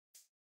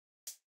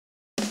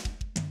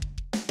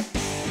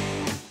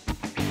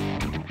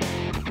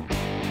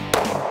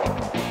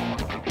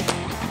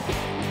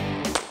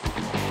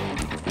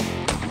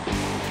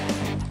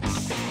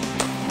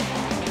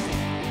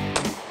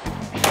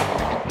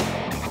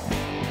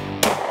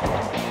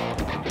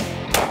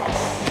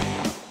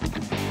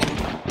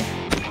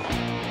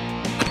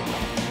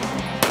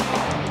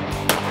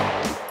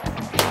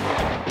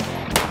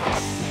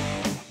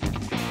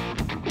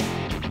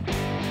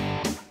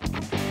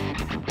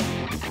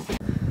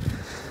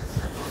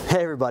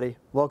Hey everybody,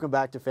 welcome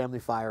back to Family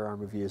Firearm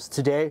Reviews.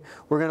 Today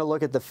we're going to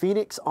look at the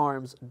Phoenix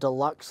Arms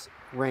Deluxe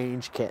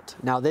Range Kit.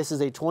 Now this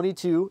is a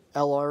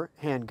 22lr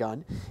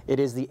handgun. It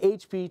is the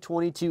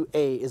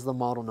HP22A is the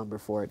model number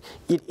for it.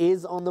 It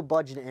is on the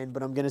budget end,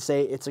 but I'm going to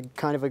say it's a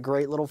kind of a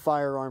great little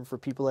firearm for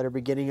people that are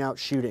beginning out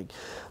shooting.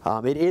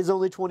 It is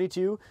only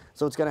 22,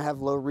 so it's going to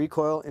have low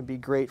recoil and be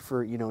great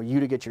for you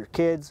to get your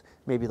kids,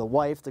 maybe the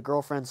wife, the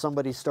girlfriend,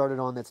 somebody started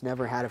on that's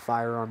never had a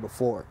firearm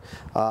before.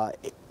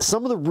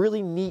 Some of the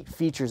really neat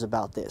features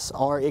about this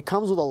are it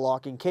comes with a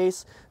locking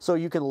case, so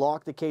you can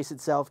lock the case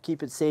itself,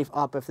 keep it safe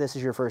up if this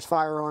is your first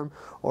firearm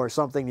or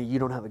something that you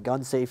don't have a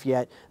gun safe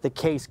yet. The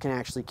case can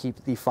actually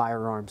keep the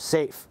firearm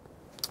safe.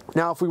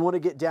 Now if we want to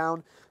get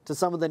down to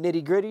some of the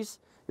nitty-gritties,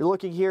 you're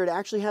looking here, it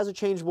actually has a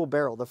changeable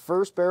barrel. The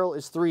first barrel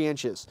is 3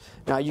 inches.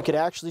 Now you could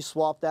actually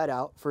swap that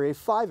out for a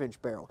 5-inch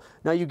barrel.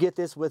 Now you get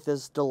this with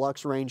this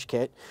Deluxe Range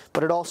Kit,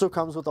 but it also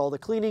comes with all the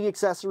cleaning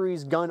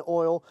accessories, gun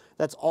oil,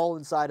 that's all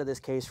inside of this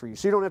case for you.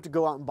 So you don't have to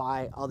go out and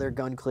buy other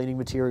gun cleaning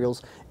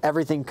materials.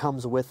 Everything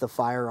comes with the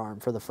firearm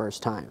for the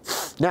first time.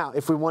 Now,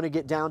 if we want to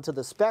get down to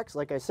the specs,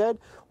 like I said,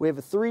 we have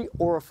a 3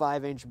 or a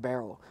 5-inch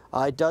barrel.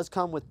 It does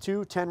come with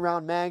 2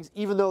 10-round mags.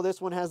 Even though this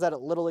one has that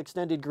little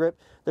extended grip,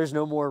 there's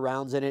no more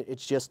rounds in it.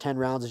 It's just 10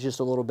 rounds. It's just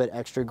a little bit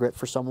extra grip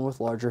for someone with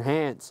larger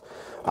hands.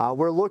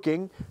 We're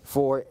looking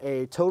for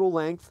a total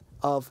length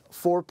of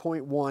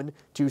 4.1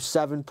 to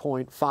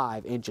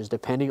 7.5 inches,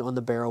 depending on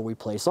the barrel we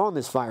place on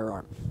this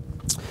firearm.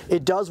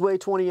 It does weigh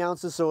 20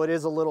 ounces, so it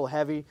is a little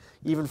heavy,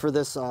 even for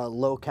this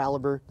low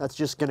caliber. That's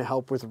just going to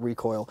help with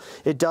recoil.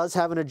 It does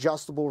have an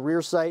adjustable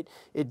rear sight.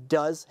 It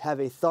does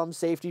have a thumb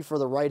safety for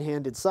the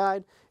right-handed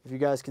side. If you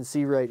guys can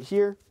see right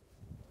here,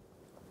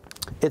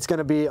 it's going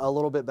to be a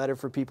little bit better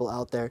for people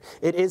out there.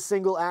 It is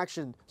single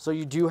action, so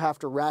you do have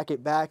to rack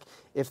it back.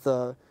 If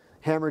the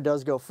hammer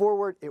does go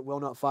forward, it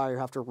will not fire. You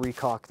have to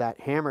recock that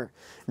hammer.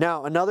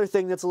 Now, another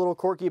thing that's a little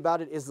quirky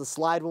about it is the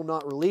slide will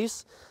not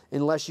release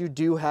unless you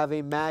do have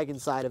a mag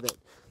inside of it.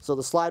 So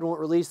the slide won't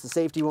release, the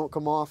safety won't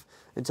come off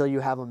until you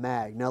have a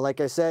mag. Now,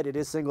 like I said, it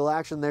is single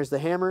action. There's the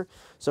hammer.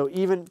 So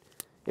even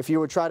if you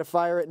would try to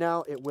fire it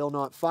now, it will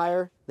not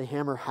fire. The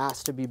hammer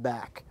has to be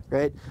back,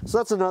 right? So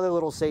that's another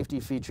little safety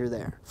feature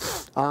there.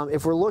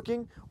 If we're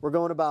looking, we're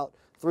going about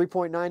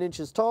 3.9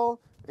 inches tall,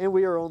 and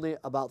we are only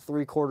about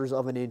 3/4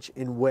 of an inch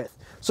in width.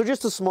 So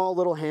just a small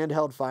little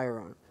handheld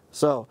firearm.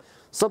 So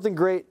something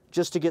great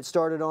just to get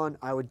started on.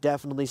 I would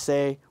definitely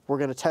say we're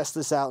going to test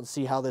this out and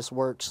see how this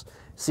works,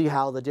 see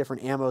how the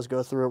different ammos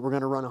go through it. We're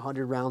going to run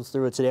 100 rounds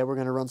through it today. We're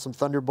going to run some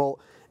Thunderbolt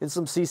and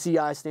some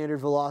CCI standard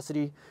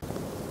velocity.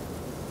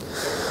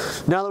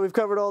 Now that we've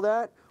covered all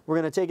that, we're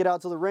going to take it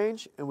out to the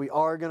range, and we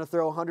are going to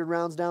throw 100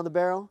 rounds down the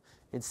barrel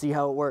and see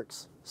how it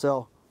works.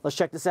 So let's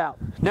check this out.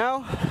 Now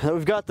that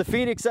we've got the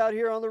Phoenix out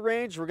here on the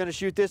range, we're going to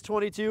shoot this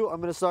 22.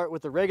 I'm going to start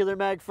with the regular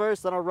mag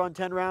first, then I'll run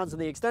 10 rounds in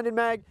the extended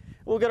mag.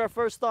 We'll get our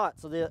first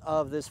thoughts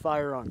of this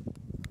firearm.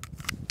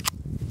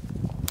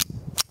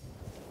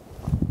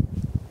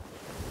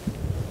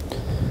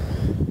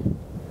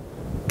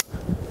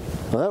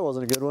 Well, that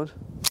wasn't a good one.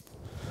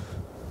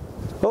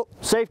 Oh,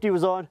 safety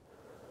was on.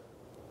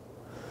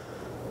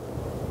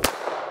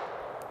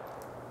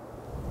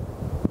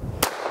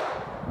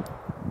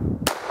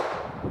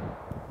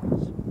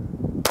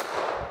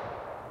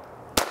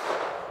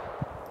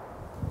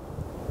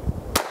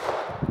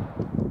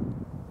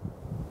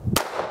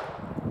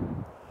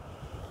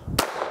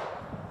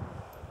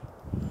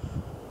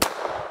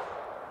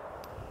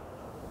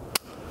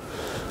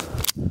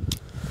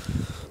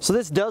 So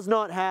this does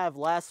not have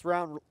last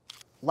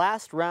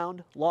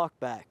round lock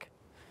back.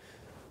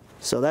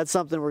 So that's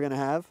something we're going to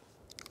have.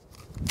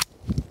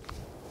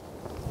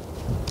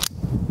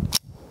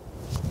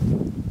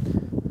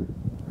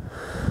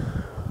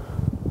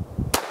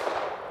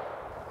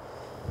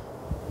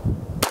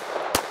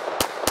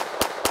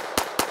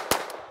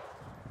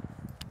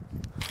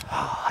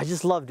 I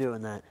just love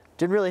doing that.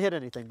 Didn't really hit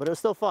anything, but it was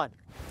still fun.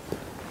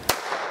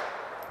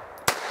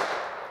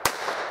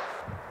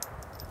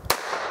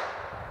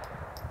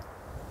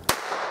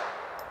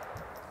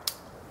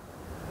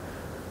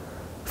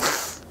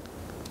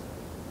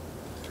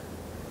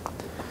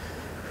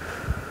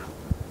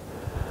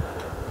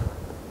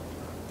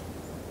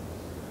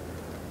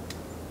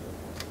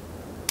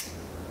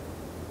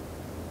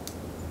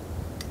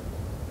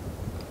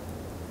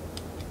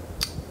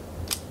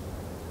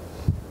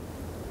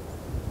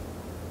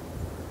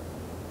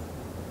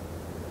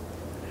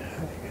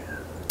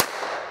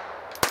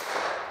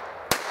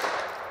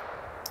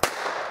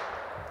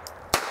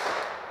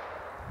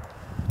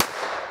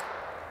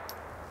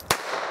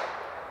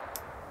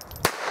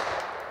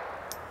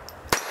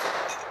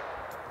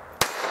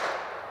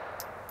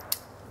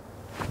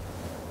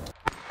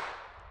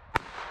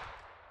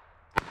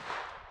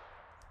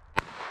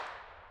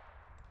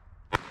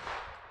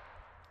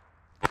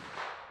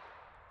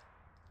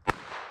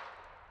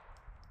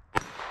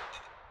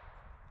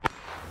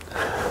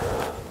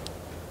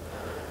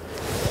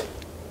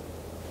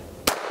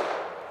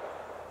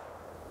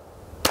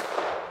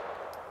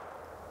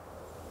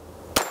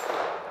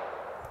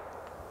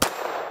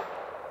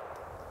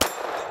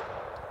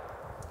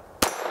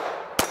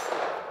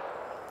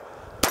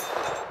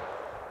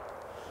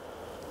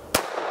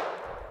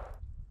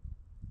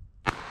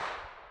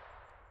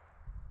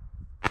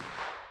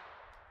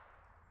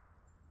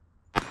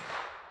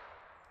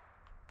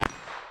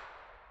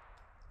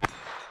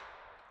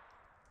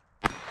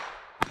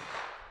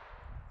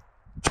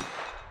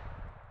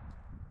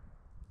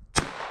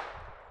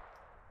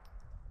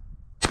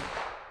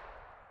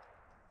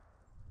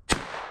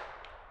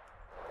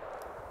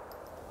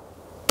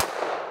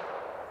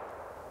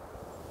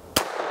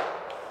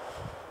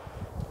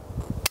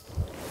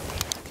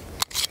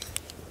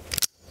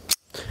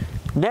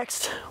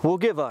 Next, we'll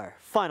give our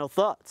final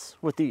thoughts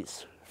with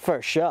these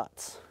first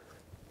shots.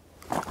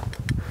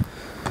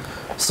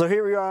 So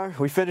here we are,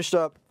 we finished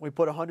up, we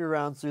put 100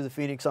 rounds through the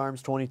Phoenix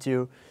Arms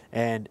 22,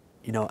 and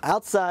you know,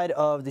 outside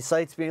of the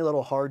sights being a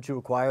little hard to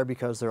acquire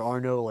because there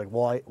are no like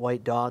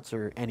white dots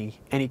or any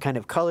kind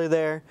of color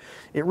there,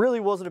 it really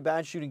wasn't a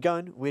bad shooting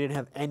gun. We didn't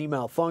have any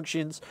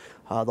malfunctions.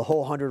 The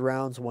whole 100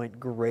 rounds went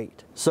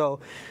great.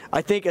 So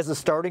I think as a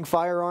starting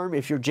firearm,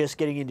 if you're just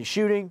getting into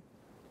shooting,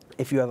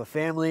 if you have a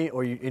family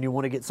or you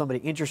want to get somebody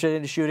interested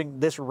into shooting,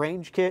 this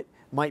range kit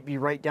might be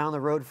right down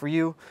the road for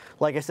you.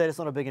 Like I said, it's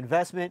not a big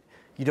investment.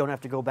 You don't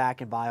have to go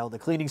back and buy all the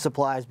cleaning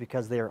supplies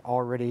because they are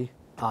already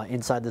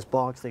inside this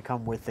box. They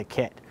come with the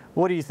kit.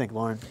 What do you think,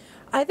 Lauren?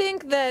 I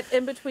think that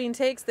in between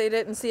takes, they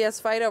didn't see us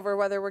fight over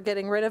whether we're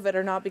getting rid of it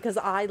or not, because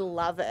I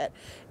love it.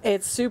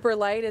 It's super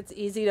light. It's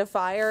easy to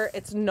fire.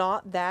 It's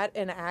not that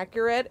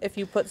inaccurate. If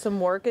you put some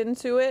work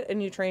into it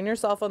and you train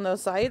yourself on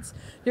those sights,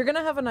 you're going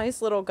to have a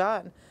nice little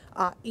gun.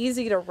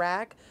 Easy to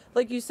rack.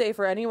 Like you say,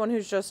 for anyone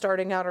who's just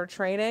starting out or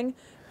training,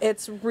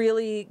 it's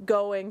really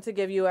going to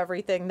give you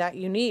everything that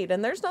you need,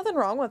 and there's nothing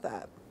wrong with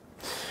that.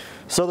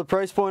 So the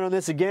price point on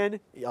this,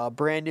 again,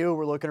 brand new,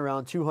 we're looking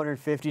around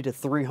 $250 to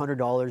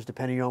 $300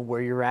 depending on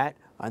where you're at,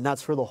 and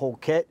that's for the whole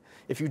kit.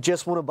 If you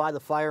just want to buy the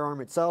firearm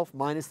itself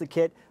minus the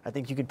kit, I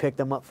think you can pick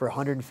them up for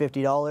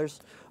 $150.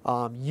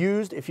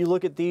 Used, if you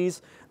look at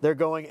these, they're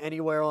going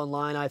anywhere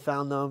online. I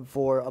found them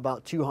for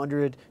about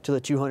 $200 to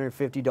the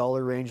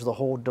 $250 range, the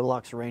whole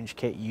Deluxe Range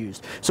Kit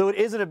used. So it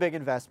isn't a big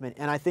investment,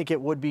 and I think it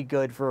would be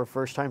good for a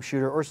first-time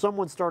shooter or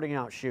someone starting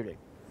out shooting.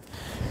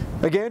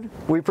 Again,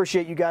 we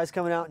appreciate you guys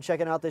coming out and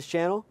checking out this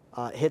channel.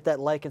 Hit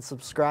that like and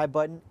subscribe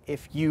button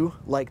if you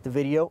like the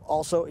video.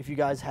 Also, if you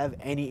guys have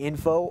any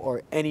info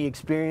or any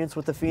experience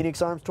with the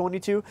Phoenix Arms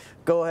 22,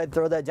 go ahead and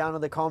throw that down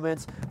in the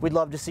comments. We'd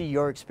love to see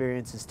your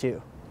experiences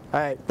too. All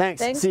right,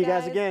 thanks. See you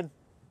guys again.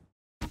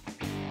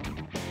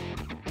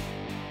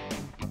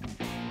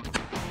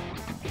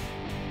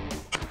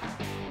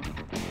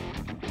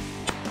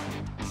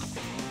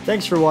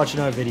 Thanks for watching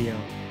our video.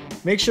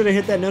 Make sure to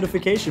hit that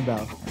notification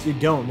bell so you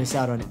don't miss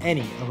out on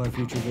any of our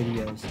future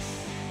videos.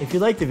 If you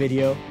like the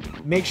video,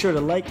 make sure to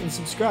like and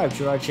subscribe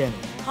to our channel.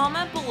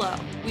 Comment below.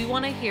 We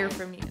want to hear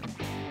from you.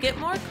 Get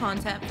more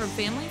content from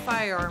family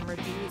firearm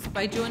reviews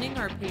by joining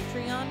our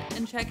Patreon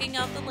and checking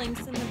out the links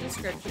in the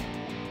description.